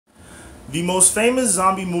The most famous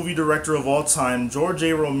zombie movie director of all time, George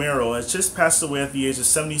A. Romero, has just passed away at the age of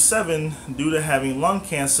 77 due to having lung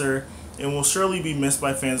cancer and will surely be missed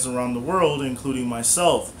by fans around the world, including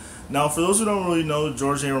myself. Now, for those who don't really know who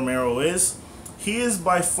George A. Romero is, he is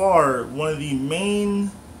by far one of the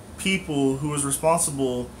main people who is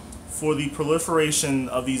responsible for the proliferation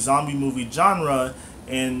of the zombie movie genre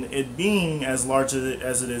and it being as large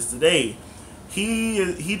as it is today.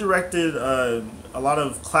 He directed a lot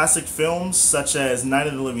of classic films such as Night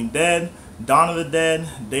of the Living Dead, Dawn of the Dead,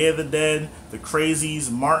 Day of the Dead, The Crazies,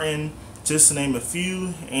 Martin, just to name a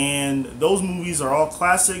few. And those movies are all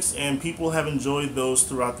classics, and people have enjoyed those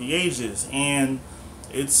throughout the ages. And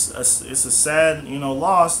it's a sad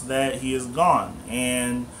loss that he is gone.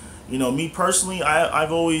 And me personally,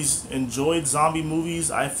 I've always enjoyed zombie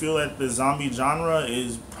movies. I feel that the zombie genre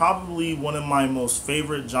is probably one of my most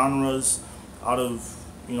favorite genres out of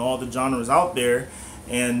all the genres out there.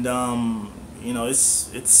 And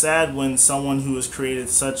it's sad when someone who has created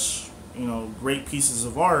such great pieces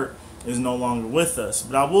of art is no longer with us.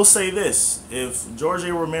 But I will say this: if George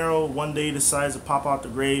A. Romero one day decides to pop out the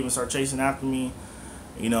grave and start chasing after me,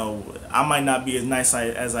 I might not be as nice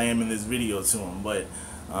as I am in this video to him. But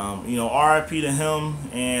RIP to him.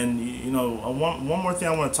 And one more thing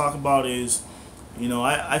I want to talk about is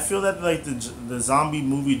I feel that like the zombie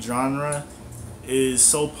movie genre is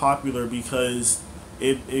so popular because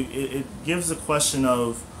it gives the question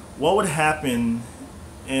of what would happen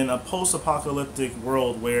in a post-apocalyptic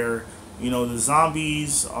world where the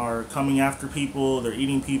zombies are coming after people, they're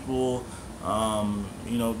eating people,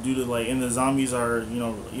 due to and the zombies are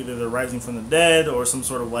either they're rising from the dead or some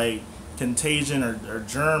sort of like contagion or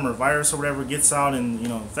germ or virus or whatever gets out and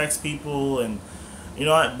infects people. And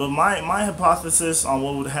but my hypothesis on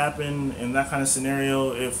what would happen in that kind of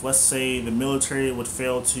scenario, if let's say the military would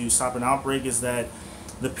fail to stop an outbreak, is that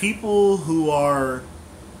the people who are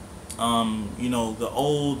the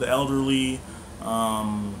old, the elderly,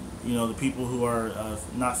 the people who are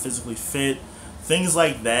not physically fit, things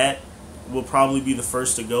like that will probably be the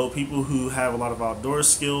first to go. People who have a lot of outdoor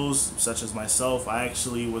skills, such as myself. I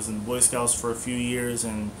actually was in Boy Scouts for a few years,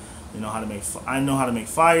 and I know how to make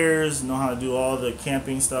fires, know how to do all the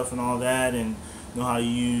camping stuff and all that, and know how to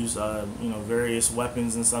use various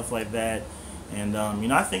weapons and stuff like that. And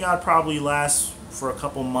I think I'd probably last for a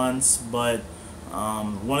couple months. But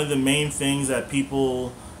one of the main things that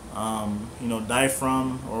people die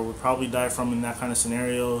from, or would probably die from in that kind of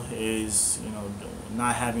scenario, is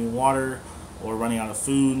not having water or running out of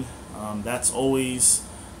food. That's always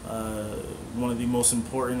one of the most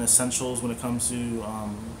important essentials when it comes to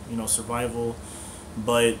survival.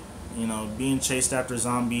 But being chased after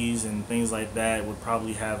zombies and things like that would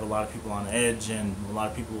probably have a lot of people on edge, and a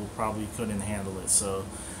lot of people probably couldn't handle it. So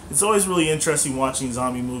it's always really interesting watching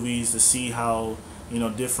zombie movies to see how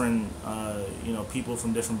different people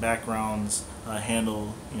from different backgrounds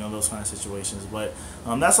handle those kind of situations. But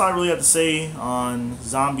that's all I really have to say on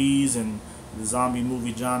zombies and the zombie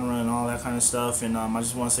movie genre and all that kind of stuff. And I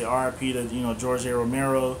just want to say RIP to George A.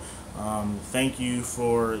 Romero. Thank you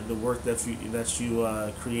for the work that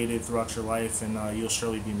you created throughout your life, and you'll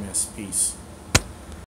surely be missed. Peace.